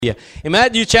Yeah. In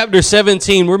Matthew chapter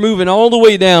 17, we're moving all the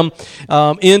way down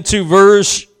into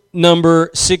verse number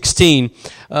 16.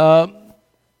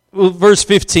 Verse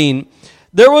 15.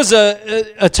 There was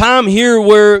a time here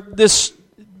where this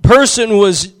person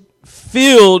was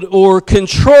filled or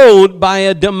controlled by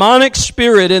a demonic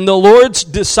spirit, and the Lord's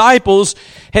disciples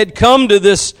had come to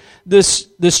this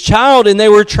child, and they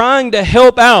were trying to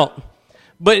help out.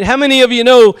 But how many of you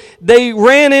know they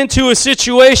ran into a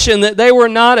situation that they were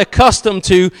not accustomed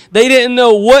to? They didn't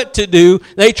know what to do.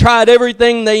 They tried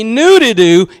everything they knew to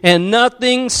do, and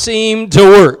nothing seemed to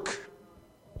work.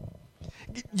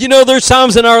 You know, there's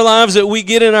times in our lives that we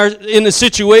get in a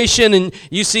situation, and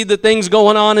you see the things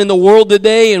going on in the world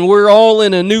today, and we're all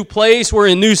in a new place. We're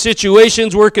in new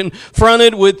situations. We're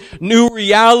confronted with new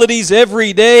realities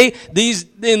every day.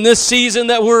 In this season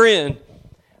that we're in.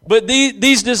 But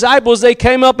these disciples, they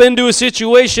came up into a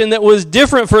situation that was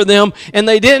different for them, and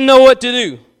they didn't know what to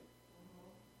do.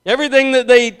 Everything that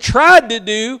they tried to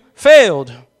do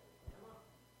failed.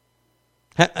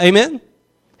 Amen?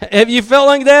 Have you felt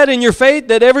like that in your faith,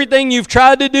 that everything you've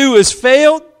tried to do has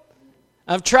failed?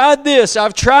 I've tried this,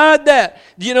 I've tried that.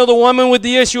 You know, the woman with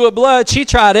the issue of blood, she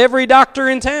tried every doctor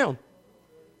in town.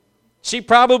 She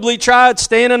probably tried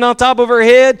standing on top of her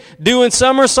head, doing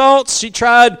somersaults. She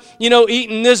tried,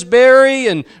 eating this berry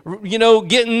and,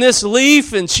 getting this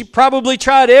leaf. And she probably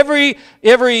tried every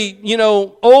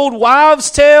old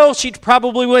wives' tale. She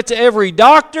probably went to every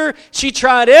doctor. She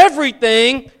tried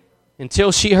everything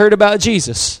until she heard about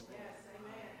Jesus.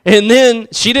 And then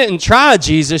she didn't try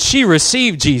Jesus, she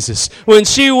received Jesus. When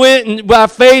she went by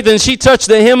faith and she touched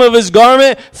the hem of his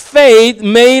garment, faith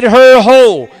made her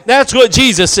whole. That's what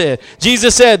Jesus said.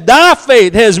 Jesus said, thy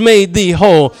faith has made thee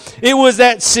whole. It was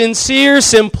that sincere,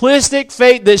 simplistic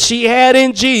faith that she had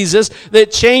in Jesus that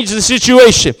changed the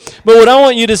situation. But what I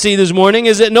want you to see this morning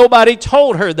is that nobody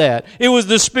told her that. It was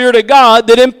the Spirit of God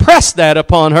that impressed that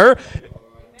upon her.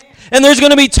 And there's going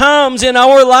to be times in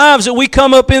our lives that we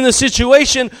come up in the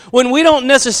situation when we don't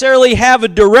necessarily have a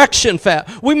direction.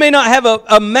 We may not have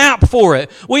a map for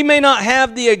it. We may not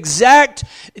have the exact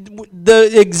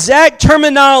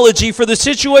terminology for the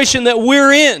situation that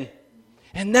we're in.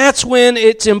 And that's when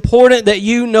it's important that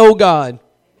you know God.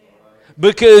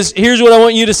 Because here's what I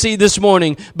want you to see this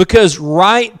morning. Because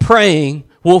right praying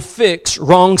will fix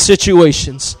wrong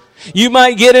situations. You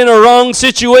might get in a wrong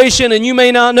situation and you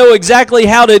may not know exactly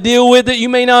how to deal with it. You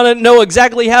may not know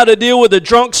exactly how to deal with a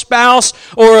drunk spouse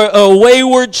or a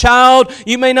wayward child.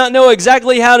 You may not know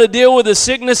exactly how to deal with a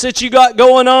sickness that you got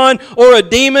going on or a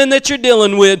demon that you're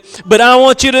dealing with. But I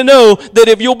want you to know that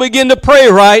if you'll begin to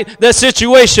pray right, that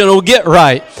situation will get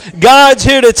right. God's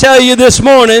here to tell you this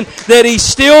morning that He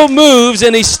still moves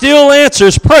and He still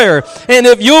answers prayer. And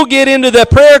if you'll get into the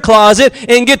prayer closet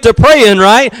and get to praying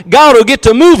right, God will get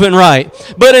to moving right.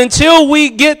 But until we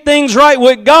get things right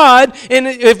with God, and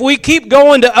if we keep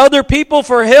going to other people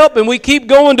for help, and we keep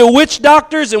going to witch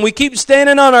doctors, and we keep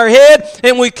standing on our head,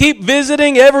 and we keep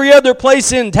visiting every other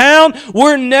place in town,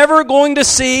 we're never going to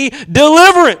see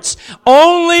deliverance.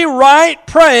 Only right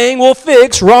praying will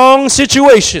fix wrong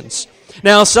situations.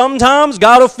 Now, sometimes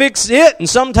God will fix it, and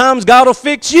sometimes God will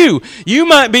fix you. You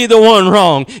might be the one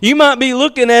wrong. You might be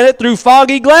looking at it through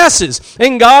foggy glasses,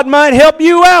 and God might help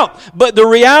you out. But the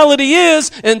reality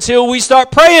is, until we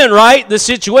start praying right, the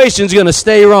situation's going to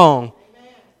stay wrong.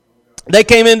 They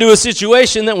came into a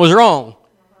situation that was wrong.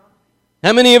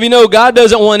 How many of you know God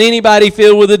doesn't want anybody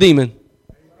filled with a demon?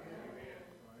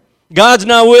 God's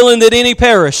not willing that any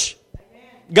perish.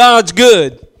 God's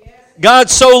good.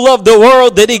 God so loved the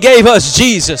world that He gave us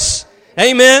Jesus.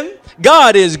 Amen.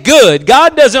 God is good.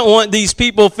 God doesn't want these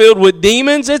people filled with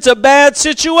demons. It's a bad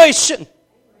situation.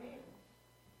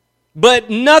 But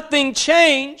nothing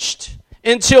changed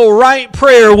until right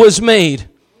prayer was made.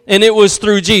 And it was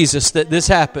through Jesus that this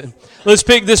happened. Let's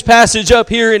pick this passage up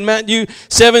here in Matthew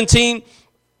 17.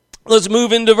 Let's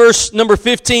move into verse number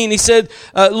 15. He said,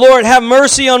 Lord, have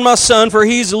mercy on my son, for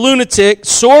he's a lunatic,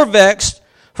 sore vexed.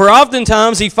 For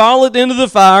oftentimes he falleth into the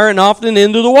fire, and often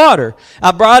into the water.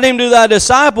 I brought him to thy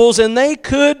disciples, and they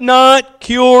could not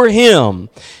cure him.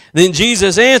 Then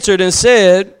Jesus answered and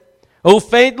said, O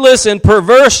faithless and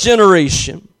perverse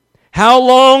generation, how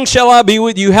long shall I be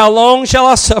with you? How long shall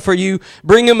I suffer you?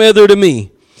 Bring him hither to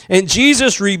me. And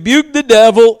Jesus rebuked the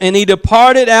devil, and he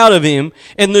departed out of him,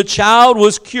 and the child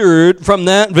was cured from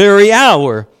that very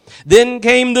hour. Then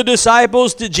came the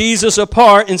disciples to Jesus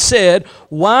apart and said,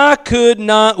 why could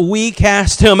not we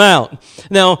cast him out?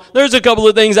 Now, there's a couple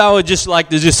of things I would just like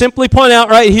to just simply point out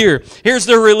right here. Here's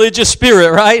the religious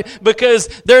spirit, right? Because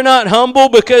they're not humble,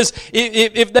 because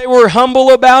if they were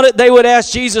humble about it, they would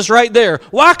ask Jesus right there,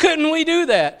 why couldn't we do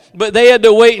that? But they had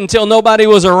to wait until nobody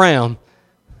was around.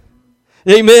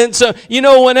 Amen. So,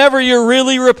 whenever you're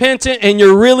really repentant and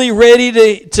you're really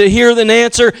ready to hear an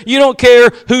answer, you don't care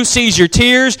who sees your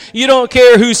tears. You don't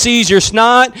care who sees your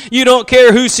snot. You don't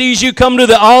care who sees you come to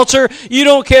the altar. You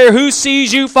don't care who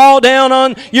sees you fall down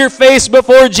on your face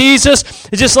before Jesus.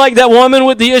 It's just like that woman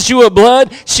with the issue of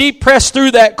blood. She pressed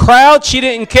through that crowd. She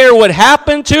didn't care what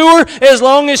happened to her as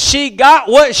long as she got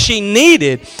what she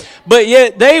needed. But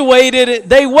yet they waited.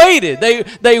 They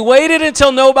waited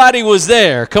until nobody was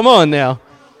there. Come on now.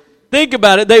 Think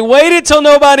about it. They waited till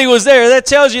nobody was there. That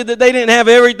tells you that they didn't have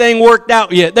everything worked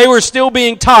out yet. They were still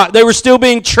being taught. They were still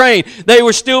being trained. They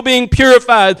were still being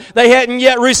purified. They hadn't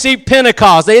yet received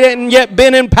Pentecost. They hadn't yet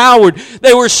been empowered.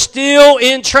 They were still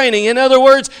in training. In other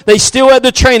words, they still had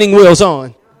the training wheels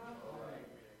on.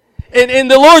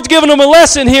 And the Lord's giving them a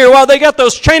lesson here while they got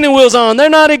those training wheels on. They're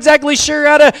not exactly sure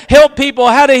how to help people,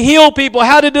 how to heal people,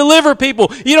 how to deliver people.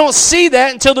 You don't see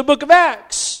that until the book of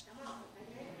Acts.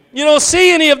 You don't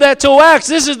see any of that till Acts.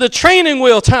 This is the training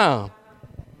wheel time.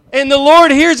 And the Lord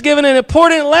here is giving an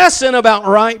important lesson about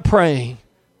right praying.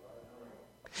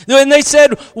 And they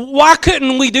said, why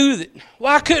couldn't we do that?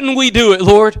 Why couldn't we do it,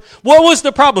 Lord? What was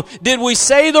the problem? Did we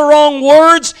say the wrong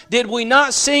words? Did we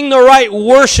not sing the right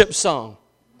worship song?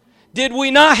 Did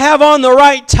we not have on the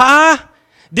right tie?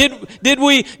 Did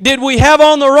we have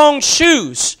on the wrong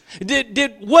shoes?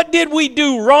 What did we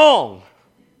do wrong?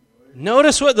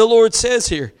 Notice what the Lord says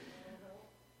here.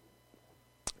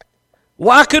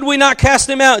 Why could we not cast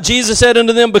him out? Jesus said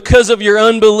unto them, because of your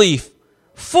unbelief.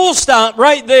 Full stop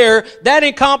right there. That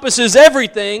encompasses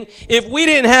everything. If we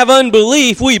didn't have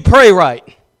unbelief, we'd pray right.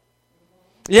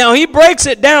 Now, he breaks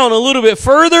it down a little bit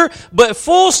further, but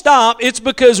full stop, it's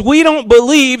because we don't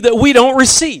believe that we don't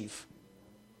receive.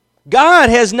 God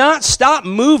has not stopped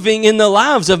moving in the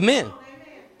lives of men.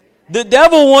 The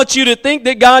devil wants you to think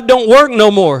that God don't work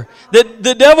no more.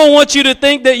 The devil wants you to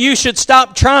think that you should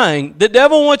stop trying. The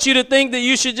devil wants you to think that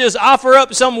you should just offer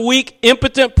up some weak,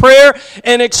 impotent prayer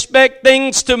and expect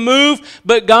things to move,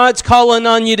 but God's calling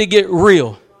on you to get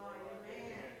real.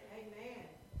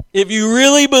 If you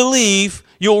really believe,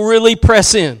 you'll really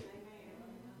press in.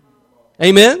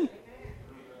 Amen?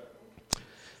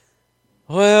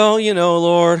 Well,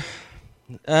 Lord,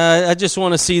 I just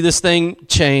want to see this thing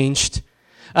changed.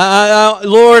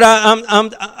 Lord,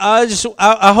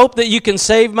 I hope that you can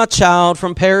save my child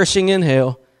from perishing in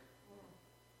hell.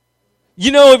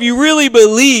 If you really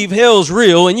believe hell's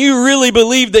real and you really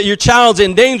believe that your child's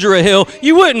in danger of hell,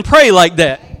 you wouldn't pray like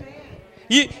that.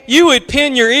 You would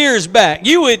pin your ears back.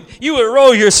 You would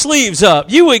roll your sleeves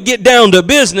up. You would get down to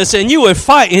business and you would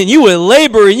fight and you would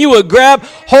labor and you would grab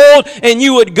hold and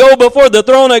you would go before the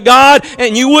throne of God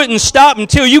and you wouldn't stop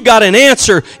until you got an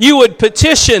answer. You would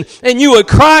petition and you would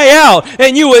cry out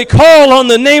and you would call on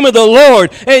the name of the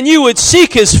Lord and you would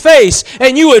seek his face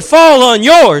and you would fall on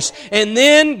yours and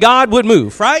then God would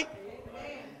move, right?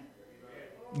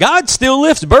 God still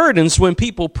lifts burdens when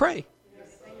people pray.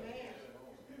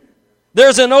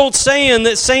 There's an old saying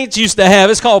that saints used to have.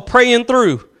 It's called praying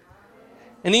through.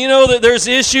 And you know that there's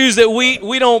issues that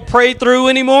we don't pray through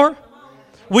anymore?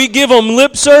 We give them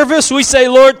lip service. We say,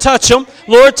 Lord, touch them.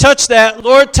 Lord, touch that.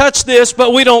 Lord, touch this.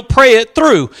 But we don't pray it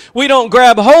through. We don't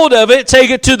grab hold of it,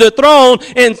 take it to the throne,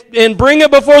 and bring it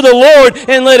before the Lord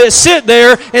and let it sit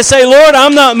there and say, Lord,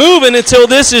 I'm not moving until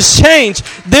this is changed.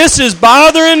 This is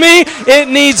bothering me. It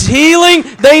needs healing.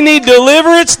 They need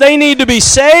deliverance. They need to be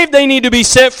saved. They need to be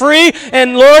set free.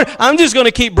 And Lord, I'm just going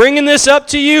to keep bringing this up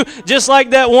to you, just like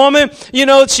that woman.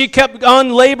 She kept on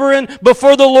laboring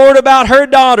before the Lord about her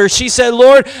daughter. She said,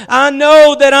 Lord, I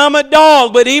know that I'm a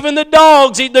dog, but even the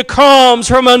dogs eat the crumbs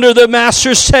from under the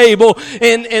master's table.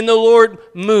 And the Lord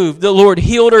moved. The Lord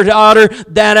healed her daughter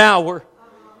that hour.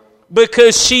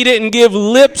 Because she didn't give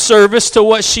lip service to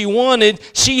what she wanted.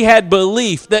 She had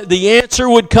belief that the answer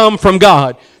would come from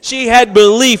God. She had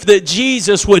belief that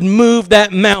Jesus would move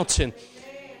that mountain.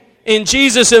 And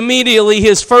Jesus immediately,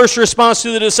 his first response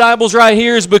to the disciples right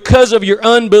here is because of your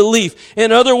unbelief.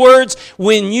 In other words,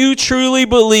 when you truly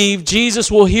believe Jesus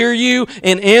will hear you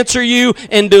and answer you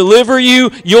and deliver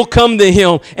you, you'll come to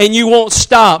him and you won't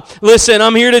stop. Listen,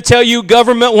 I'm here to tell you,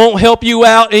 government won't help you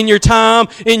out in your time,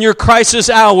 in your crisis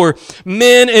hour.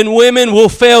 Men and women will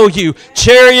fail you.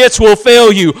 Chariots will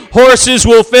fail you. Horses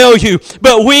will fail you.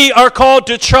 But we are called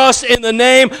to trust in the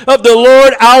name of the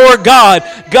Lord our God.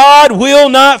 God will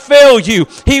not fail you.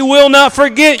 He will not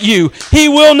forget you. He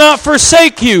will not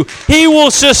forsake you. He will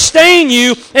sustain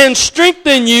you and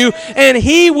strengthen you, and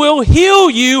he will heal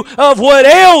you of what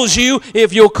ails you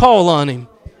if you'll call on him,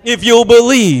 if you'll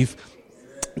believe.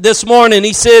 This morning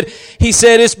he said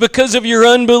it's because of your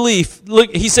unbelief.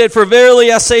 Look, he said, for verily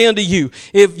I say unto you,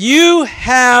 if you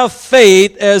have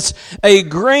faith as a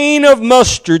grain of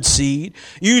mustard seed,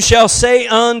 you shall say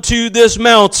unto this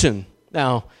mountain.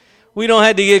 Now, we don't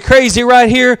have to get crazy right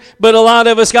here, but a lot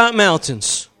of us got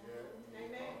mountains.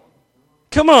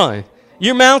 Come on.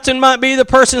 Your mountain might be the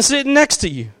person sitting next to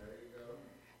you.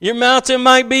 Your mountain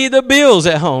might be the bills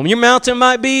at home. Your mountain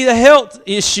might be the health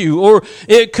issue. Or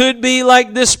it could be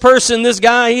like this person, this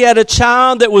guy, he had a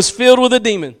child that was filled with a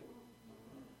demon.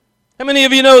 How many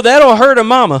of you know that'll hurt a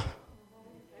mama?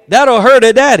 That'll hurt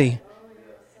a daddy.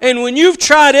 And when you've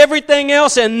tried everything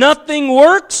else and nothing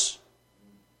works,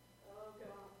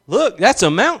 look, that's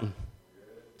a mountain.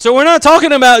 So we're not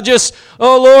talking about just,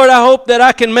 oh, Lord, I hope that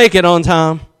I can make it on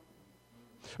time.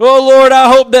 Oh, Lord,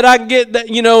 I hope that I can get that,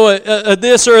 a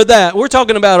this or that. We're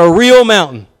talking about a real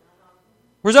mountain.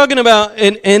 We're talking about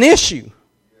an issue.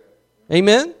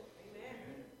 Amen?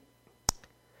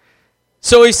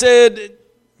 So he said,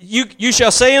 you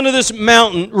shall say unto this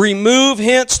mountain, remove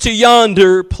hence to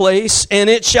yonder place, and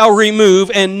it shall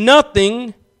remove, and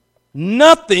nothing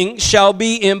shall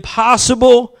be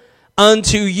impossible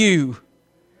unto you.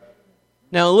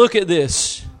 Now look at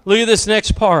this. Look at this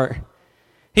next part.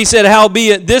 He said,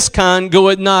 howbeit this kind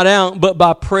goeth not out, but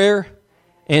by prayer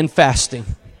and fasting.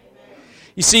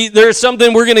 You see, there's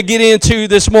something we're going to get into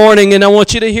this morning, and I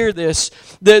want you to hear this.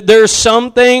 That there's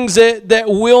some things that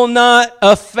will not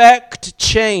affect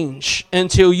change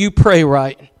until you pray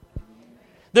right.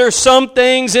 There's some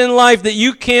things in life that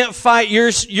you can't fight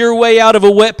your way out of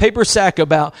a wet paper sack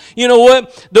about. You know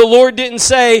what? The Lord didn't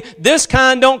say, this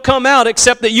kind don't come out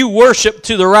except that you worship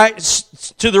to the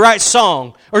right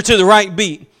song or to the right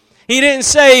beat. He didn't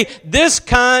say, this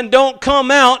kind don't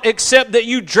come out except that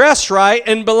you dress right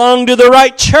and belong to the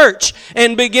right church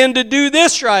and begin to do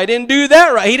this right and do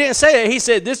that right. He didn't say that. He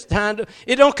said, this kind,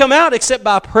 it don't come out except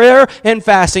by prayer and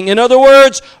fasting. In other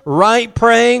words, right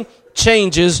praying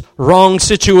changes wrong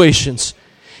situations.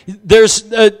 There's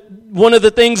one of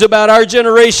the things about our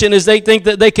generation is they think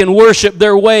that they can worship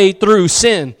their way through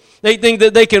sin. They think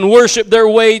that they can worship their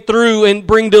way through and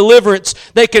bring deliverance.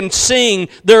 They can sing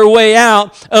their way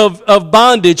out of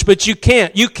bondage, but you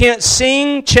can't. You can't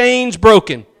sing chains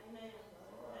broken.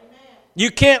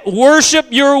 You can't worship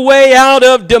your way out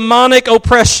of demonic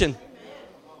oppression.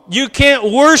 You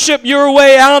can't worship your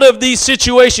way out of these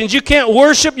situations. You can't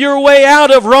worship your way out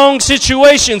of wrong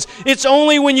situations. It's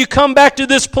only when you come back to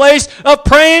this place of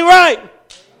praying right.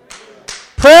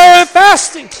 Prayer and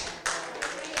fasting.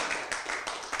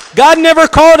 God never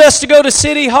called us to go to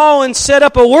City Hall and set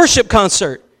up a worship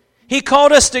concert. He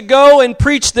called us to go and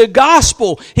preach the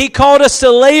gospel. He called us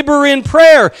to labor in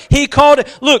prayer.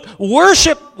 Look,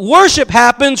 worship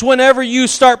happens whenever you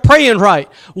start praying right.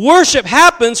 Worship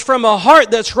happens from a heart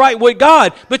that's right with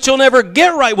God, but you'll never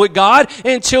get right with God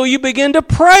until you begin to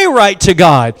pray right to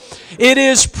God. It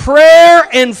is prayer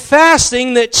and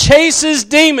fasting that chases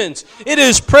demons. It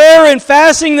is prayer and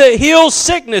fasting that heals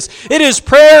sickness. It is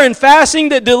prayer and fasting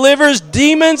that delivers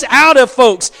demons out of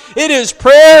folks. It is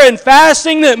prayer and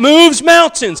fasting that moves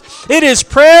mountains. It is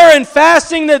prayer and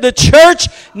fasting that the church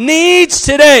needs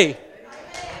today.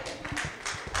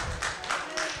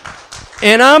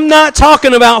 And I'm not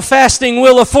talking about fasting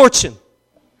Wheel of Fortune.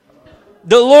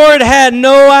 The Lord had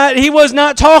He was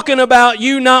not talking about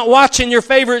you not watching your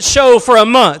favorite show for a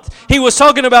month. He was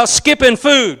talking about skipping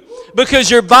food because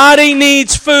your body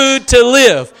needs food to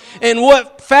live. And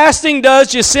what fasting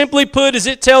does, you simply put, is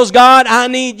it tells God, I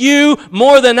need you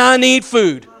more than I need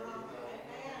food.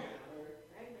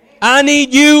 I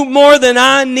need you more than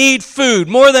I need food,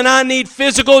 more than I need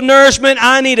physical nourishment.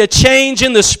 I need a change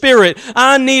in the spirit.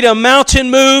 I need a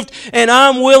mountain moved, and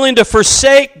I'm willing to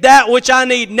forsake that which I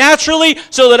need naturally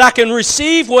so that I can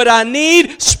receive what I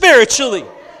need spiritually.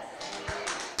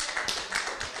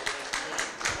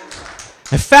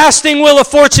 And fasting Wheel of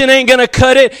Fortune ain't going to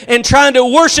cut it, and trying to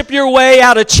worship your way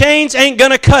out of chains ain't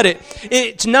going to cut it.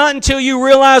 It's not until you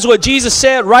realize what Jesus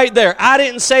said right there. I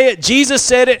didn't say it. Jesus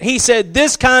said it. He said,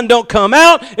 this kind don't come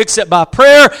out except by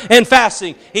prayer and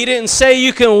fasting. He didn't say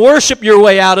you can worship your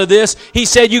way out of this. He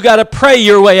said you got to pray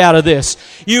your way out of this.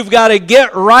 You've got to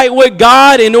get right with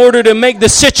God in order to make the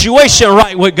situation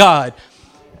right with God.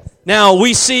 Now,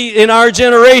 we see in our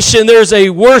generation there's a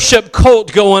worship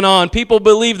cult going on. People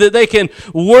believe that they can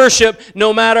worship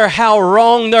no matter how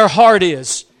wrong their heart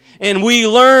is. And we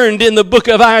learned in the book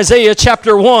of Isaiah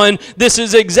chapter 1, this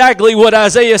is exactly what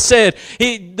Isaiah said.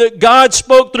 God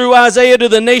spoke through Isaiah to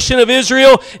the nation of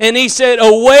Israel, and he said,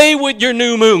 away with your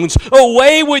new moons,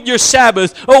 away with your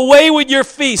Sabbath, away with your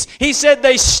feasts. He said,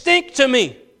 they stink to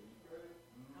me.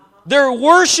 Their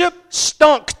worship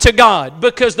stunk to God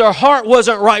because their heart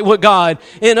wasn't right with God.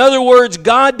 In other words,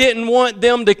 God didn't want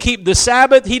them to keep the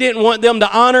Sabbath. He didn't want them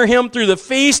to honor Him through the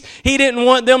feast. He didn't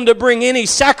want them to bring any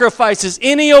sacrifices,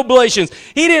 any oblations.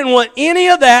 He didn't want any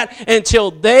of that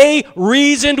until they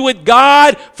reasoned with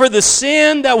God for the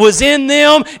sin that was in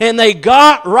them and they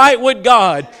got right with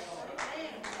God.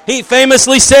 He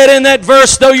famously said in that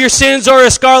verse, though your sins are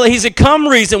as scarlet, he said, come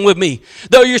reason with me.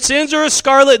 Though your sins are as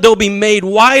scarlet, they'll be made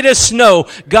white as snow.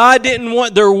 God didn't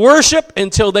want their worship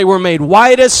until they were made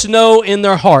white as snow in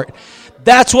their heart.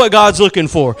 That's what God's looking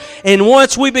for. And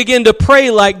once we begin to pray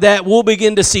like that, we'll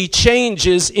begin to see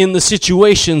changes in the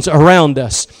situations around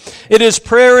us. It is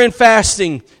prayer and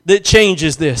fasting that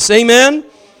changes this. Amen?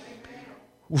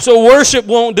 So worship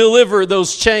won't deliver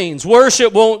those chains.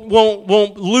 Worship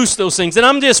won't loose those things. And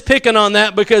I'm just picking on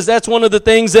that because that's one of the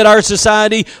things that our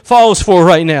society falls for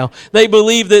right now. They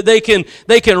believe that they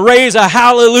can raise a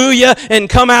hallelujah and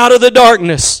come out of the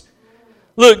darkness.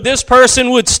 Look, this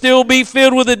person would still be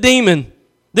filled with a demon.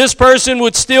 This person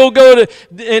would still go to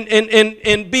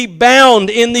and be bound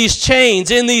in these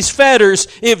chains, in these fetters,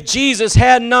 if Jesus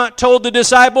had not told the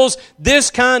disciples,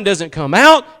 this kind doesn't come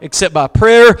out except by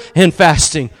prayer and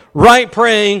fasting. Right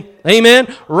praying,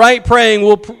 amen? Right praying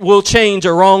will change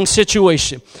a wrong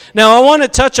situation. Now, I want to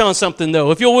touch on something,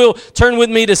 though. If you will, turn with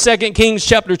me to 2 Kings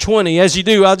chapter 20. As you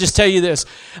do, I'll just tell you this.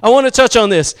 I want to touch on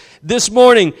this. This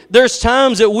morning, there's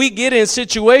times that we get in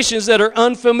situations that are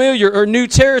unfamiliar or new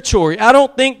territory. I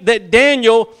don't think that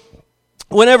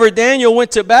whenever Daniel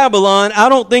went to Babylon, I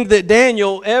don't think that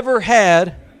Daniel ever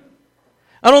had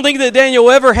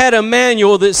a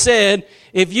manual that said,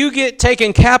 if you get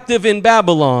taken captive in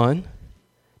Babylon,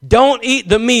 don't eat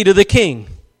the meat of the king.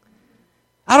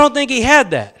 I don't think he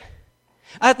had that.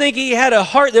 I think he had a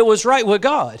heart that was right with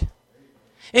God.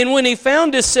 And when he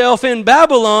found himself in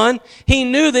Babylon, he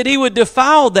knew that he would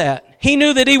defile that. He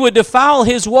knew that he would defile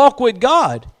his walk with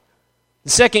God.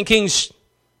 2 Kings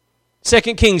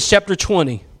chapter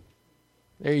 20.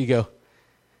 There you go.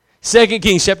 2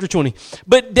 Kings chapter 20.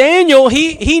 But Daniel,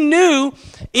 he knew,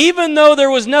 even though there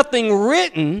was nothing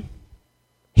written,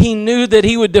 he knew that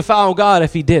he would defile God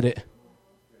if he did it.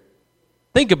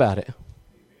 Think about it.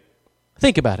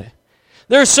 Think about it.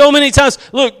 There are so many times.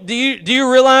 Look, do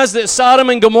you realize that Sodom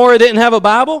and Gomorrah didn't have a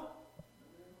Bible?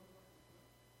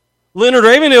 Leonard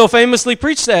Ravenhill famously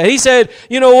preached that. He said,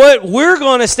 you know what? We're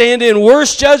going to stand in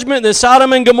worse judgment than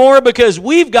Sodom and Gomorrah because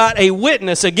we've got a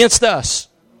witness against us.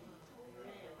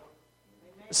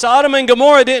 Sodom and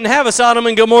Gomorrah didn't have a Sodom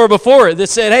and Gomorrah before it that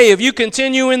said, hey, if you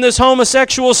continue in this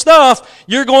homosexual stuff,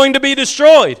 you're going to be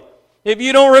destroyed. If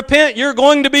you don't repent, you're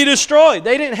going to be destroyed.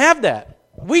 They didn't have that.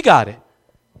 We got it.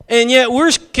 And yet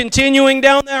we're continuing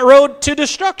down that road to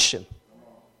destruction.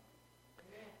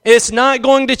 It's not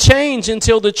going to change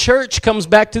until the church comes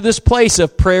back to this place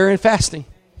of prayer and fasting.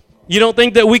 You don't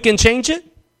think that we can change it?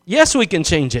 Yes, we can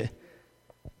change it.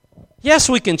 Yes,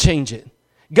 we can change it.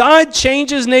 God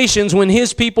changes nations when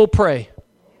His people pray.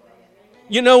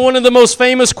 You know, one of the most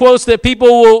famous quotes that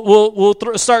people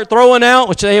will start throwing out,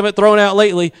 which they haven't thrown out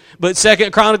lately, but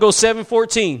 2 Chronicles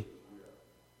 7:14,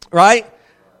 right?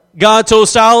 God told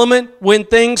Solomon, when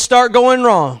things start going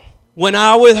wrong, when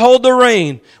I withhold the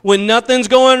rain, when nothing's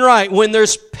going right, when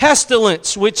there's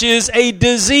pestilence, which is a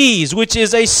disease, which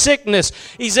is a sickness.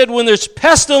 He said, when there's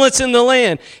pestilence in the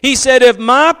land, he said, if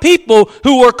my people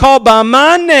who are called by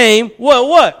my name,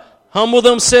 what? Humble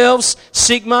themselves,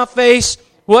 seek my face,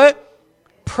 what?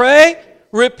 Pray,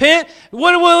 repent.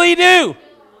 What will He do?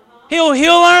 He'll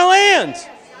heal our land.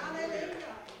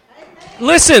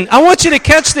 Listen, I want you to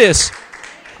catch this.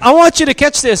 I want you to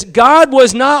catch this. God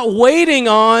was not waiting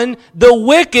on the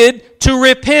wicked to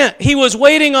repent. He was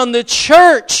waiting on the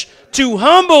church to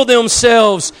humble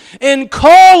themselves and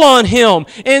call on Him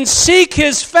and seek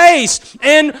His face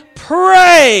and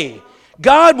pray.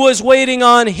 God was waiting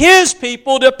on His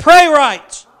people to pray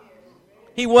right.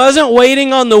 He wasn't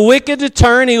waiting on the wicked to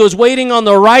turn. He was waiting on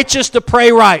the righteous to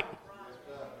pray right.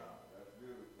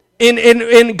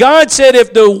 And God said,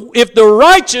 if the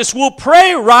righteous will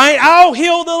pray right, I'll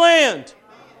heal the land.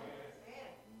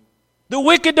 The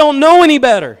wicked don't know any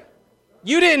better.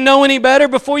 You didn't know any better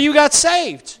before you got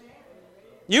saved.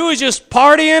 You was just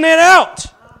partying it out.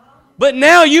 But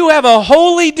now you have a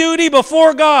holy duty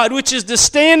before God, which is to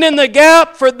stand in the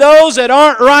gap for those that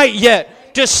aren't right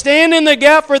yet. To stand in the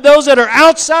gap for those that are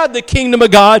outside the kingdom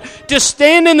of God. To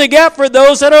stand in the gap for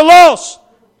those that are lost.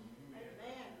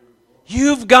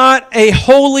 You've got a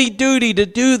holy duty to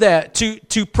do that,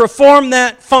 to perform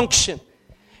that function.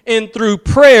 And through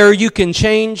prayer, you can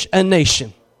change a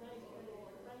nation.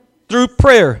 Through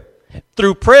prayer.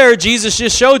 Through prayer, Jesus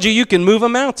just showed you can move a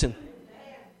mountain.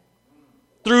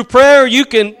 Through prayer, you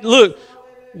can, look,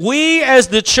 we as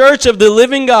the church of the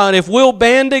living God, if we'll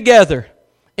band together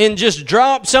and just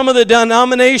drop some of the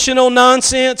denominational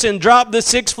nonsense and drop the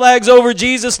Six Flags Over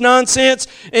Jesus nonsense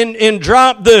and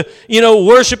drop the,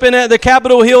 worshiping at the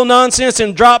Capitol Hill nonsense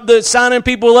and drop the signing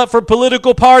people up for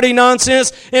political party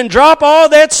nonsense and drop all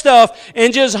that stuff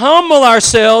and just humble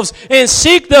ourselves and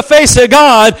seek the face of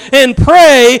God and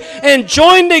pray and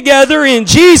join together in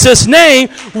Jesus' name,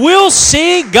 we'll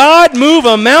see God move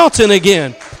a mountain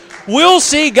again. We'll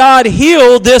see God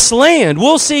heal this land.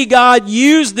 We'll see God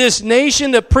use this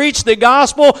nation to preach the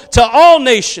gospel to all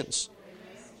nations.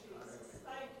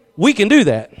 We can do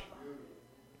that.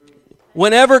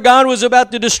 Whenever God was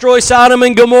about to destroy Sodom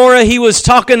and Gomorrah, He was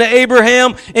talking to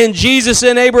Abraham, and Jesus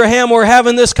and Abraham were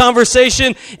having this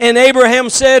conversation, and Abraham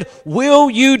said, "Will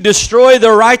you destroy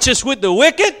the righteous with the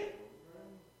wicked?"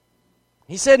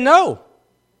 He said, "No."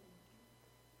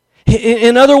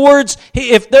 In other words,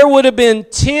 if there would have been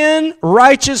 10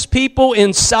 righteous people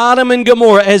in Sodom and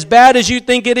Gomorrah, as bad as you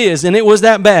think it is, and it was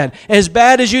that bad, as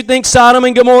bad as you think Sodom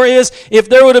and Gomorrah is, if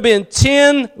there would have been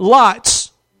 10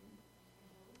 Lots,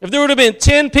 if there would have been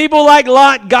 10 people like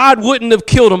Lot, God wouldn't have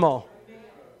killed them all.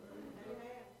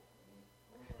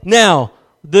 Now,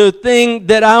 the thing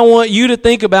that I want you to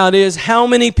think about is, how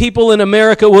many people in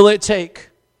America will it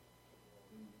take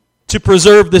to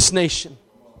preserve this nation?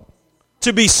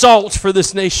 To be salt for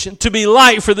this nation, to be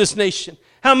light for this nation.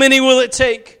 How many will it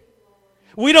take?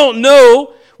 We don't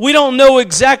know. We don't know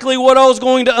exactly what all is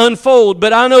going to unfold,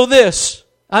 but I know this,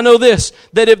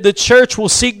 that if the church will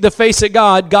seek the face of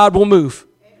God, God will move.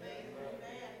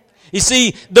 You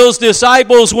see, those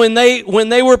disciples, when they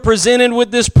were presented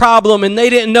with this problem and they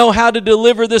didn't know how to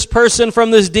deliver this person from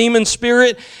this demon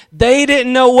spirit, they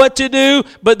didn't know what to do,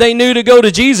 but they knew to go to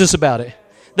Jesus about it.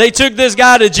 They took this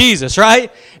guy to Jesus, right?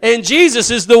 And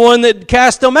Jesus is the one that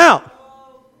cast them out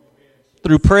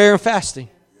through prayer and fasting.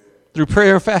 Through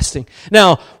prayer and fasting.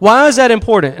 Now, why is that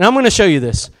important? And I'm going to show you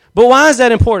this. But why is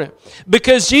that important?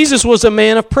 Because Jesus was a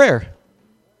man of prayer.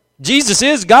 Jesus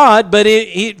is God, but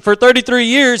for 33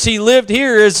 years he lived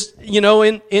here as,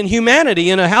 in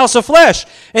humanity, in a house of flesh.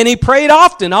 And he prayed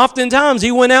often. Oftentimes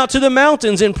he went out to the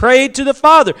mountains and prayed to the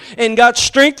Father and got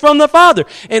strength from the Father.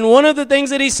 And one of the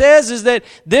things that he says is that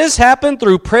this happened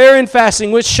through prayer and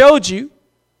fasting, which shows you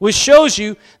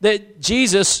that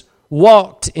Jesus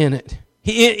walked in it.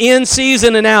 In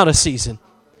season and out of season.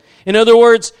 In other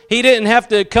words, he didn't have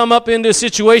to come up into a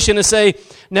situation and say,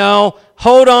 "Now,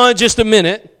 hold on just a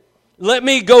minute. Let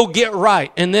me go get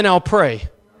right, and then I'll pray.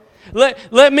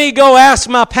 Let me go ask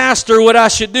my pastor what I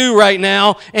should do right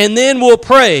now, and then we'll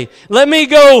pray. Let me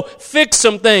go fix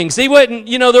some things." He wouldn't,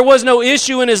 there was no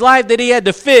issue in his life that he had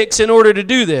to fix in order to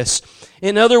do this.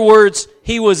 In other words,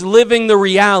 he was living the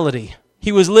reality.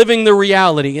 He was living the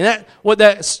reality. And what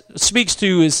that speaks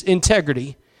to is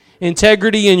integrity.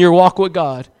 Integrity in your walk with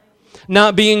God.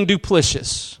 Not being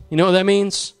duplicitous. You know what that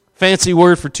means? Fancy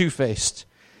word for two-faced.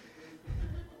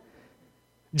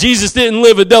 Jesus didn't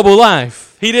live a double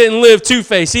life. He didn't live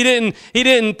two-faced. He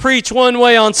didn't preach one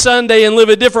way on Sunday and live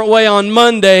a different way on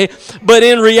Monday. But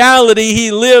in reality,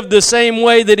 he lived the same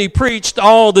way that he preached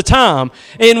all the time.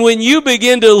 And when you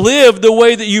begin to live the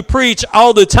way that you preach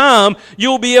all the time,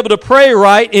 you'll be able to pray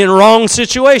right in wrong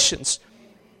situations.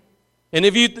 And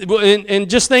and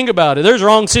just think about it. There's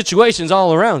wrong situations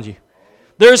all around you.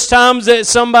 There's times that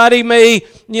somebody may,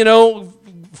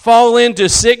 fall into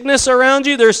sickness around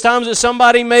you. There's times that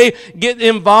somebody may get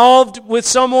involved with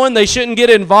someone they shouldn't get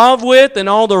involved with and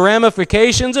all the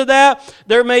ramifications of that.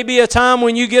 There may be a time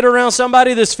when you get around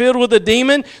somebody that's filled with a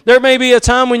demon. There may be a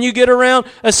time when you get around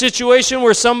a situation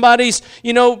where somebody's,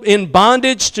 in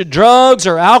bondage to drugs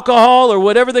or alcohol or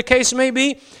whatever the case may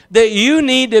be, that you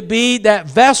need to be that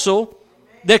vessel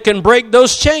that can break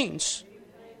those chains.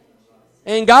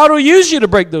 And God will use you to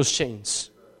break those chains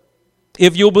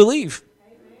if you'll believe.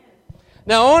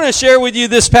 Now, I want to share with you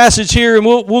this passage here, and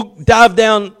we'll dive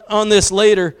down on this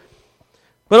later.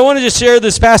 But I want to just share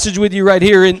this passage with you right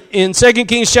here in 2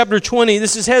 Kings chapter 20.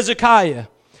 This is Hezekiah.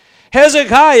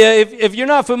 Hezekiah, if you're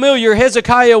not familiar,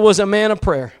 Hezekiah was a man of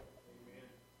prayer.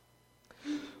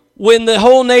 When the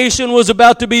whole nation was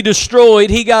about to be destroyed,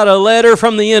 he got a letter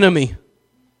from the enemy.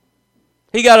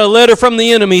 He got a letter from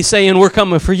the enemy saying, we're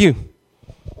coming for you.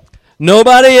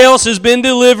 Nobody else has been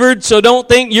delivered, so don't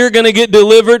think you're going to get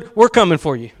delivered. We're coming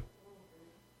for you.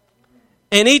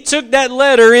 And he took that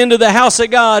letter into the house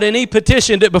of God and he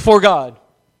petitioned it before God.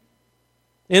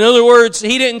 In other words,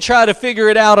 he didn't try to figure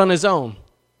it out on his own.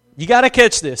 You got to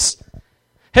catch this.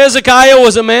 Hezekiah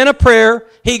was a man of prayer.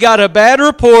 He got a bad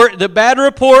report. The bad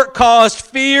report caused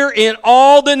fear in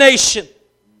all the nation.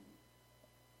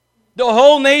 The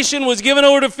whole nation was given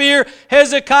over to fear.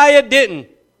 Hezekiah didn't.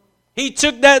 He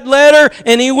took that letter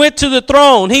and he went to the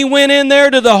throne. He went in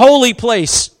there to the holy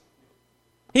place.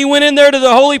 He went in there to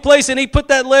the holy place and he put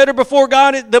that letter before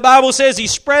God. The Bible says he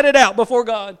spread it out before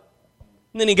God.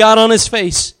 And then he got on his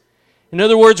face. In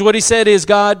other words, what he said is,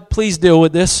 God, please deal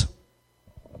with this.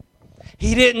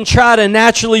 He didn't try to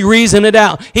naturally reason it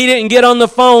out. He didn't get on the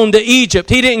phone to Egypt.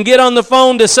 He didn't get on the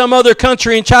phone to some other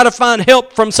country and try to find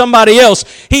help from somebody else.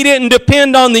 He didn't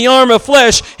depend on the arm of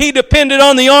flesh. He depended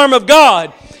on the arm of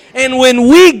God. And when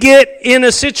we get in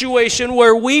a situation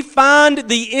where we find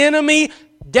the enemy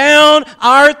down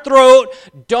our throat,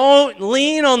 don't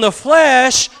lean on the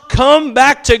flesh. Come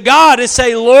back to God and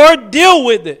say, Lord, deal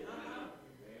with it.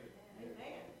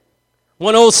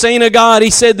 One old saint of God, he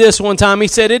said this one time. He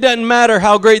said, it doesn't matter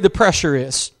how great the pressure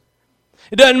is.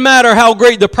 It doesn't matter how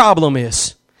great the problem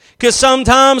is. Because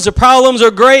sometimes the problems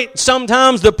are great,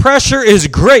 sometimes the pressure is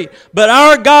great, but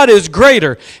our God is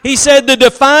greater. He said the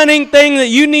defining thing that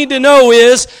you need to know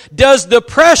is, does the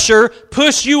pressure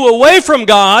push you away from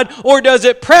God, or does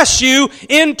it press you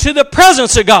into the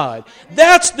presence of God?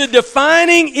 That's the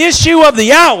defining issue of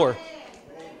the hour.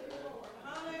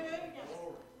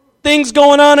 Things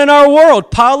going on in our world.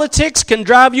 Politics can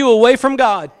drive you away from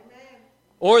God,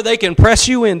 or they can press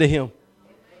you into Him.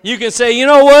 You can say, you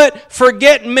know what?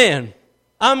 Forget men.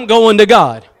 I'm going to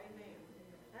God.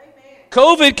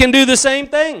 COVID can do the same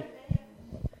thing.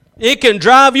 It can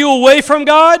drive you away from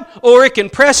God, or it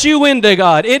can press you into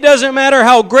God. It doesn't matter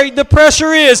how great the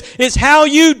pressure is. It's how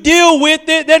you deal with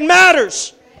it that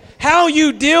matters. How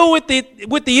you deal with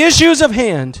the issues of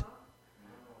hand.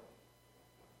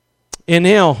 And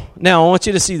now I want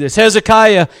you to see this.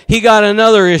 Hezekiah, he got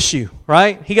another issue,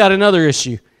 right? He got another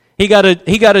issue. He got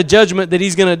a judgment that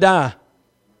he's going to die.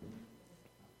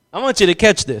 I want you to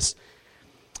catch this.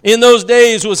 In those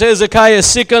days was Hezekiah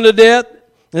sick unto death.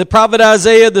 And the prophet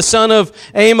Isaiah, the son of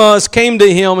Amos, came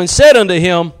to him and said unto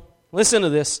him, listen to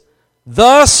this,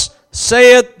 thus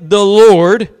saith the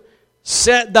Lord,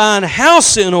 set thine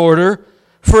house in order,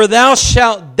 for thou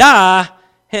shalt die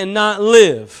and not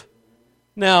live.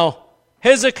 Now,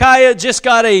 Hezekiah just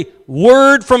got a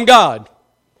word from God.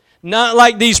 Not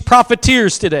like these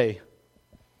profiteers today.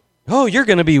 Oh, you're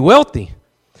going to be wealthy.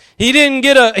 He didn't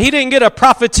get a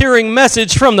profiteering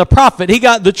message from the prophet. He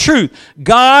got the truth.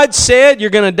 God said you're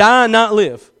going to die and not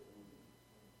live.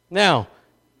 Now,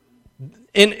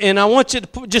 and I want you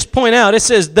to just point out, it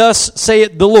says, thus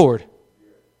saith the Lord.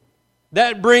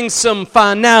 That brings some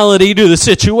finality to the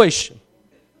situation.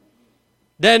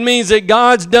 That means that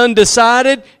God's done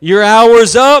decided, your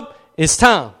hour's up, it's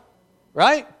time.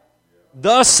 Right?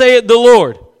 Thus saith the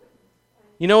Lord.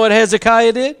 You know what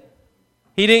Hezekiah did?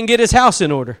 He didn't get his house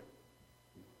in order.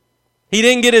 He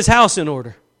didn't get his house in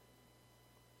order.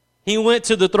 He went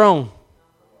to the throne.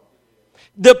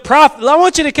 The prophet, I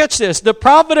want you to catch this. The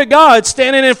prophet of God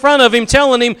standing in front of him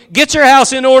telling him, get your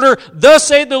house in order. Thus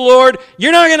saith the Lord.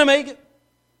 You're not going to make it.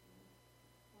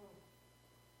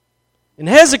 And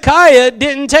Hezekiah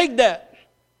didn't take that.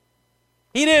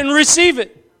 He didn't receive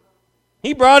it.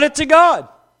 He brought it to God.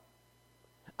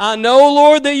 I know,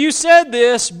 Lord, that you said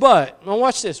this, but, now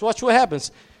watch this. Watch what happens.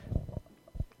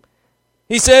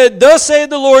 He said, thus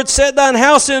saith the Lord, set thine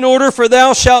house in order, for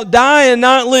thou shalt die and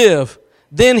not live.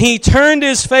 Then he turned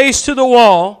his face to the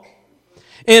wall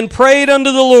and prayed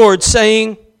unto the Lord,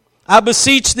 saying, I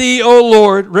beseech thee, O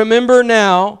Lord, remember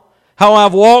now how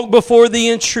I've walked before thee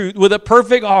in truth with a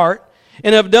perfect heart,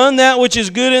 and have done that which is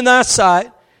good in thy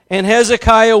sight. And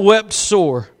Hezekiah wept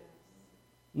sore.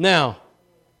 Now,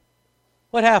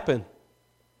 what happened?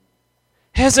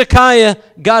 Hezekiah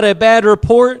got a bad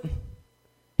report.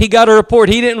 He got a report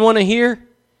he didn't want to hear.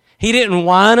 He didn't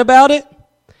whine about it.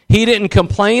 He didn't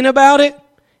complain about it.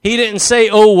 He didn't say,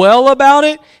 oh well about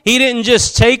it. He didn't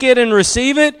just take it and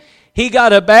receive it. He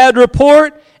got a bad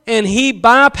report, and he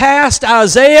bypassed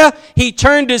Isaiah. He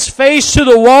turned his face to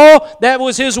the wall. That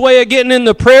was his way of getting in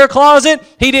the prayer closet.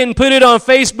 He didn't put it on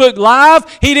Facebook Live.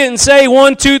 He didn't say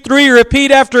 1, 2, 3,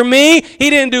 repeat after me. He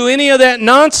didn't do any of that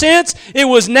nonsense. It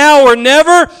was now or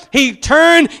never. He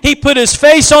turned, he put his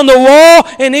face on the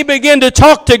wall, and he began to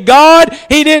talk to God.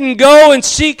 He didn't go and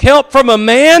seek help from a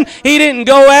man. He didn't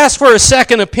go ask for a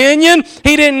second opinion.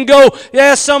 He didn't go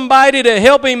ask somebody to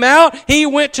help him out. He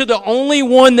went to the only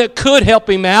one that could help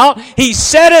him out. He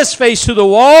set his face to the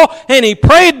wall and he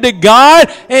prayed to God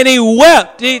and he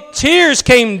wept. Tears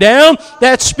came down.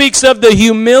 That speaks of the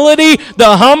humility,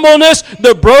 the humbleness,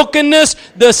 the brokenness,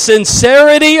 the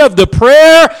sincerity of the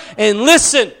prayer. And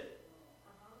listen,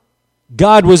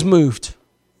 God was moved.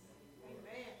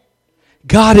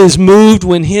 God is moved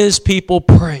when His people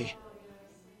pray.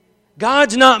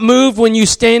 God's not moved when you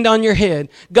stand on your head.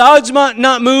 God's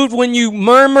not moved when you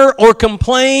murmur or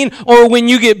complain or when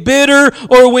you get bitter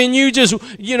or when you just,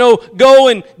 go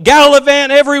and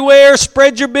gallivant everywhere,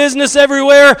 spread your business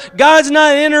everywhere. God's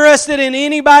not interested in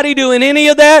anybody doing any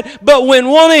of that. But when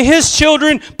one of His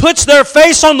children puts their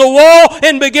face on the wall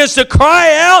and begins to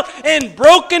cry out in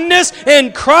brokenness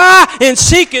and cry and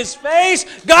seek His face,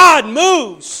 God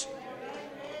moves.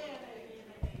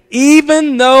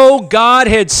 Even though God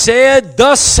had said,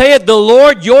 "Thus saith the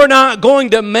Lord, you're not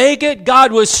going to make it,"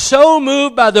 God was so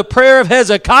moved by the prayer of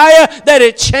Hezekiah that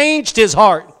it changed his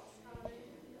heart.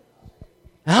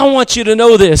 I want you to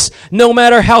know this. No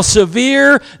matter how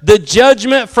severe the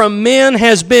judgment from men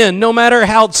has been, no matter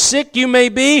how sick you may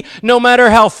be, no matter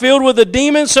how filled with a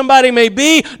demon somebody may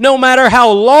be, no matter how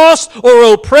lost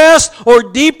or oppressed or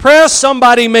depressed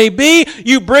somebody may be,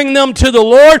 you bring them to the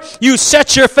Lord, you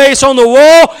set your face on the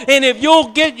wall, and if you'll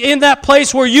get in that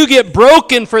place where you get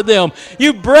broken for them,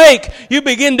 you break, you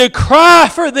begin to cry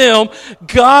for them,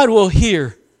 God will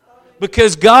hear.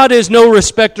 Because God is no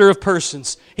respecter of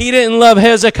persons. He didn't love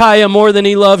Hezekiah more than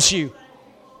He loves you.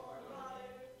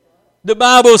 The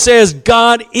Bible says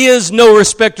God is no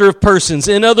respecter of persons.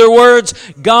 In other words,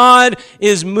 God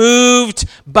is moved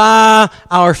by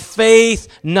our faith,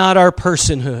 not our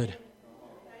personhood.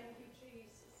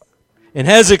 And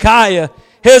Hezekiah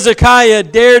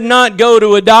dared not go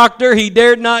to a doctor. He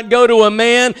dared not go to a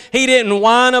man. He didn't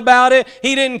whine about it.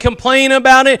 He didn't complain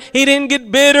about it. He didn't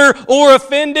get bitter or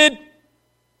offended.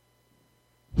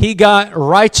 He got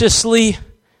righteously,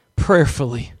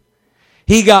 prayerfully.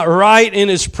 He got right in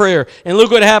his prayer. And look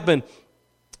what happened.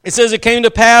 It says, it came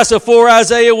to pass before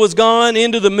Isaiah was gone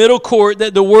into the middle court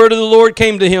that the word of the Lord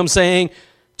came to him, saying,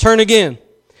 turn again.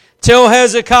 Tell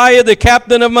Hezekiah, the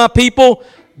captain of my people,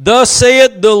 thus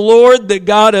saith the Lord, the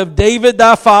God of David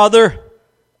thy father,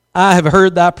 I have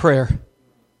heard thy prayer.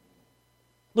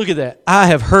 Look at that. I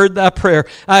have heard thy prayer.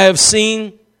 I have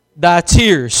seen thy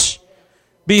tears.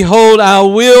 Behold, I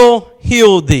will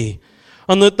heal thee.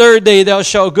 On the third day thou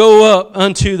shalt go up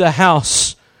unto the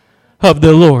house of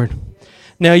the Lord.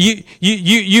 Now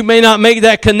you may not make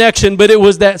that connection, but it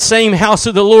was that same house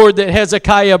of the Lord that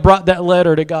Hezekiah brought that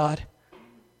letter to God.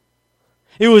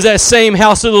 It was that same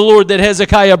house of the Lord that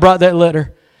Hezekiah brought that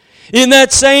letter. In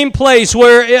that same place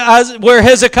where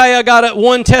Hezekiah got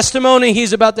one testimony,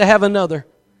 he's about to have another.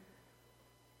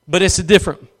 But it's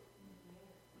different.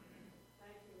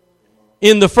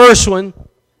 In the first one,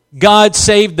 God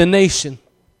saved the nation.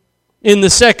 In the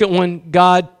second one,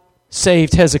 God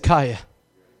saved Hezekiah.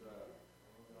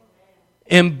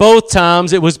 And both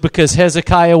times it was because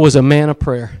Hezekiah was a man of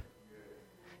prayer.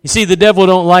 You see, the devil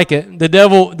don't like it. The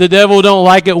devil don't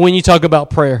like it when you talk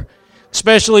about prayer,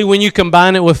 especially when you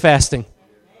combine it with fasting.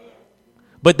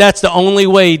 But that's the only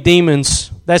way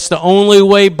demons, that's the only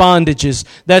way bondages,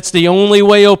 that's the only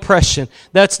way oppression,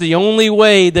 that's the only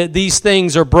way that these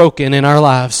things are broken in our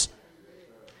lives.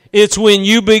 It's when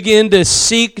you begin to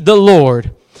seek the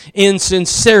Lord in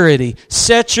sincerity,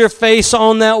 set your face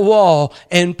on that wall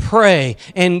and pray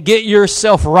and get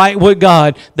yourself right with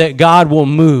God, that God will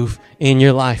move in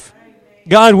your life.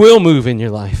 God will move in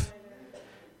your life.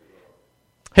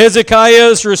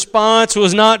 Hezekiah's response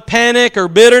was not panic or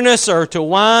bitterness or to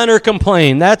whine or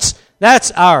complain. That's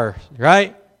ours,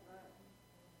 right?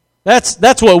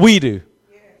 That's what we do.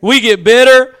 We get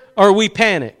bitter or we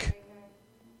panic.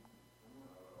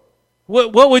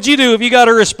 What would you do if you got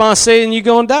a response saying you're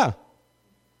going to die?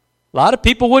 A lot of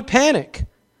people would panic.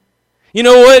 You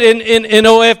know what? In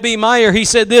O.F.B. Meyer, he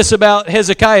said this about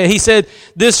Hezekiah. He said,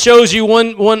 this shows you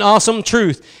one awesome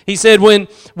truth. He said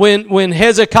when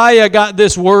Hezekiah got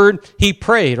this word, he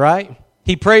prayed, right?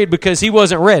 He prayed because he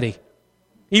wasn't ready.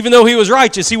 Even though he was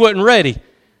righteous, he wasn't ready.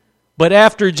 But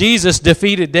after Jesus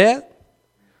defeated death,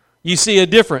 you see a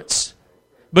difference.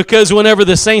 Because whenever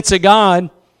the saints of God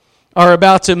are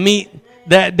about to meet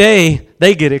that day,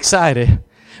 they get excited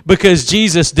because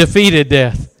Jesus defeated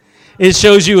death. It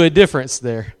shows you a difference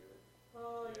there.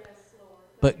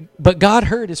 But God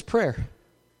heard his prayer.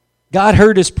 God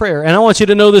heard his prayer. And I want you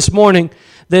to know this morning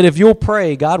that if you'll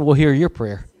pray, God will hear your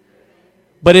prayer.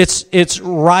 But it's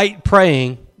right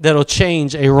praying that'll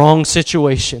change a wrong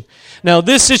situation. Now,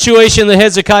 this situation that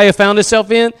Hezekiah found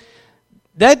himself in,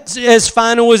 that's as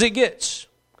final as it gets.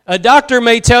 A doctor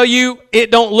may tell you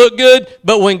it don't look good,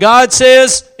 but when God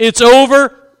says it's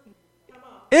over,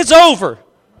 it's over.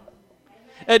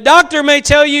 A doctor may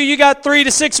tell you you got 3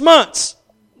 to 6 months,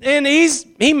 and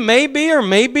he may be or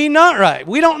may be not right.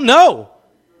 We don't know.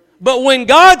 But when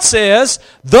God says,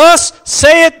 "Thus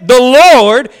saith the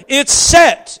Lord," it's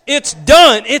set, it's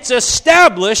done, it's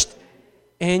established.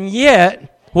 And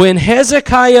yet, when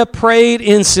Hezekiah prayed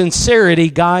in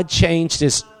sincerity, God changed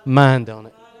his mind on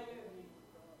it.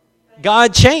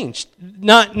 God changed.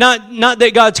 Not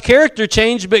that God's character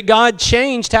changed, but God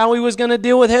changed how he was going to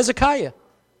deal with Hezekiah.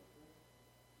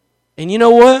 And you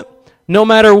know what? No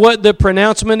matter what the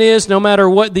pronouncement is, no matter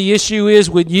what the issue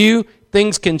is with you,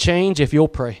 things can change if you'll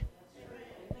pray.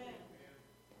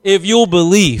 If you'll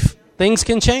believe, things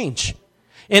can change.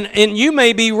 And you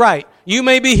may be right. You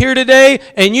may be here today,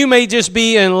 and you may just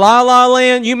be in la-la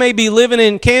land. You may be living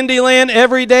in candy land.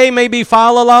 Every day may be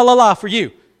fa-la-la-la-la for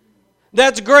you.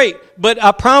 That's great. But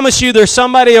I promise you there's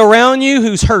somebody around you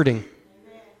who's hurting.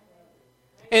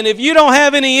 And if you don't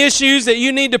have any issues that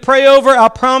you need to pray over, I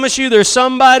promise you there's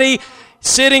somebody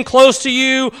sitting close to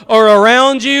you or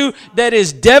around you that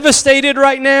is devastated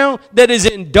right now, that is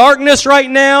in darkness right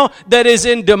now, that is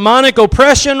in demonic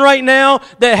oppression right now,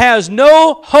 that has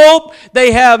no hope.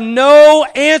 They have no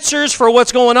answers for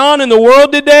what's going on in the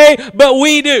world today, but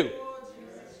we do.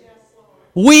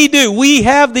 We do. We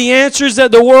have the answers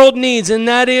that the world needs, and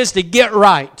that is to get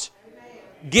right.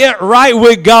 Get right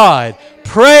with God.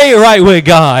 Pray right with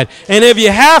God. And if you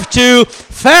have to,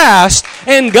 fast,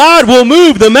 and God will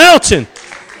move the mountain.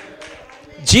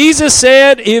 Jesus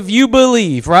said, if you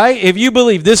believe, right? If you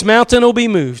believe, this mountain will be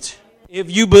moved. If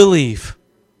you believe.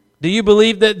 Do you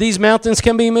believe that these mountains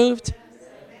can be moved?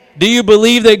 Do you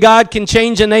believe that God can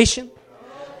change a nation?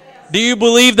 Do you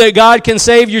believe that God can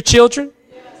save your children?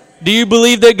 Do you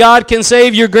believe that God can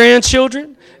save your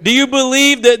grandchildren? Do you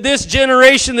believe that this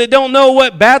generation that don't know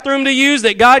what bathroom to use,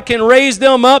 that God can raise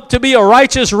them up to be a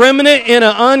righteous remnant in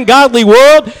an ungodly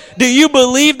world? Do you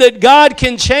believe that God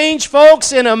can change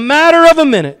folks in a matter of a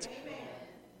minute?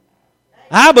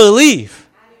 I believe.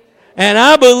 And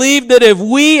I believe that if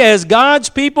we as God's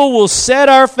people will set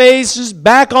our faces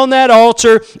back on that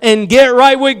altar and get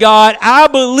right with God, I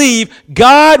believe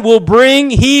God will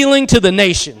bring healing to the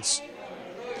nations.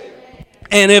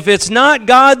 And if it's not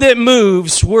God that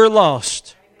moves, we're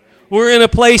lost. We're in a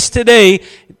place today,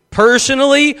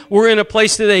 personally, we're in a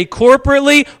place today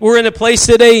corporately, we're in a place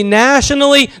today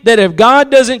nationally, that if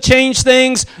God doesn't change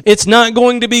things, it's not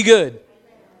going to be good.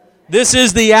 This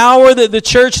is the hour that the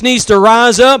church needs to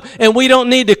rise up, and we don't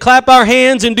need to clap our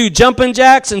hands and do jumping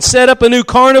jacks and set up a new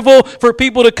carnival for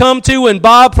people to come to and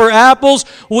bob for apples.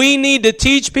 We need to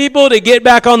teach people to get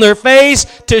back on their face,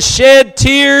 to shed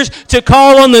tears, to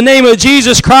call on the name of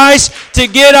Jesus Christ, to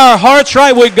get our hearts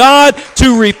right with God,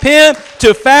 to repent,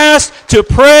 to fast, to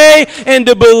pray, and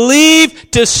to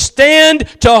believe, to stand,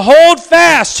 to hold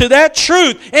fast to that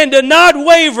truth, and to not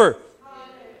waver.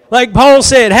 Like Paul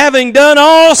said, having done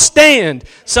all, stand.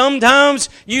 Sometimes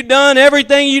you've done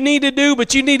everything you need to do,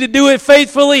 but you need to do it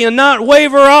faithfully and not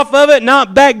waver off of it,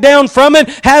 not back down from it.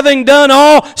 Having done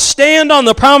all, stand on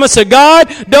the promise of God.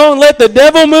 Don't let the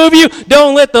devil move you.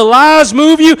 Don't let the lies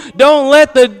move you. Don't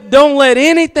let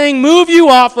anything move you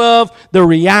off of the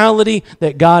reality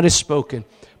that God has spoken.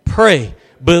 Pray,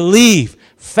 believe,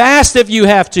 fast if you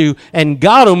have to, and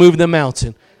God will move the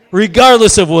mountain,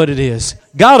 regardless of what it is.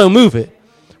 God will move it.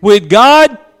 With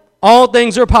God, all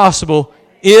things are possible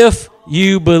if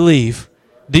you believe.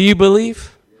 Do you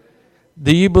believe?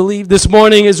 Do you believe? This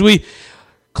morning as we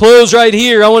close right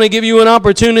here, I want to give you an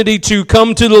opportunity to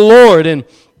come to the Lord and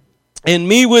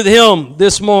meet with Him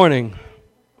this morning.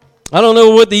 I don't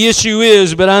know what the issue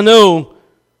is, but I know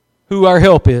who our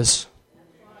help is.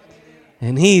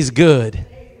 And He's good.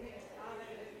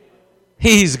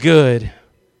 He's good.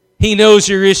 He knows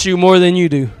your issue more than you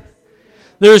do.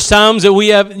 There's times that we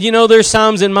have, there's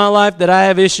times in my life that I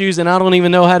have issues and I don't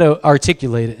even know how to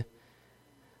articulate it.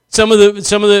 Some of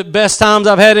the best times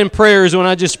I've had in prayer is when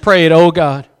I just prayed, oh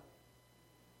God.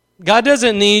 God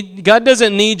doesn't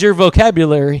need your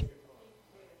vocabulary.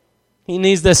 He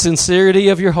needs the sincerity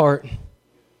of your heart.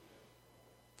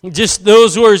 Just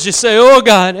those words, just say, oh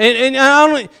God. And I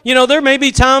don't, there may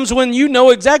be times when you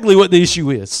know exactly what the issue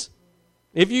is.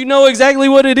 If you know exactly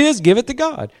what it is, give it to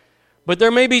God. But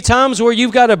there may be times where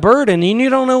you've got a burden and you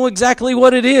don't know exactly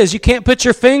what it is. You can't put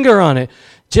your finger on it.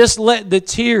 Just let the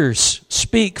tears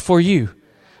speak for you.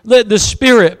 Let the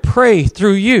Spirit pray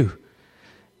through you.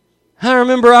 I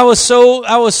remember I was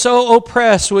so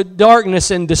oppressed with darkness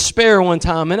and despair one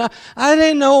time, and I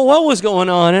didn't know what was going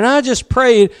on, and I just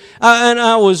prayed, and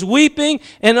I was weeping,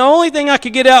 and the only thing I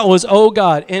could get out was, oh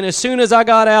God. And as soon as I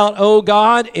got out, oh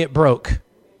God, it broke.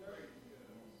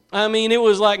 I mean, it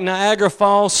was like Niagara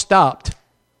Falls stopped.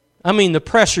 I mean, the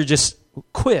pressure just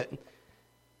quit.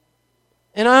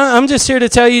 And I'm just here to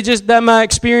tell you just that my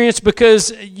experience,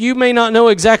 because you may not know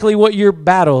exactly what your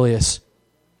battle is.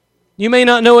 You may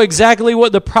not know exactly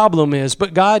what the problem is,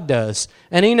 but God does.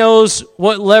 And He knows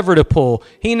what lever to pull.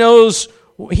 He knows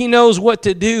what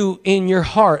to do in your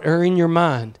heart or in your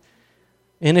mind.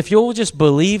 And if you'll just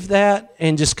believe that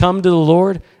and just come to the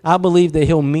Lord, I believe that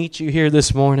He'll meet you here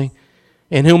this morning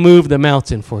and He'll move the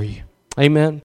mountain for you. Amen.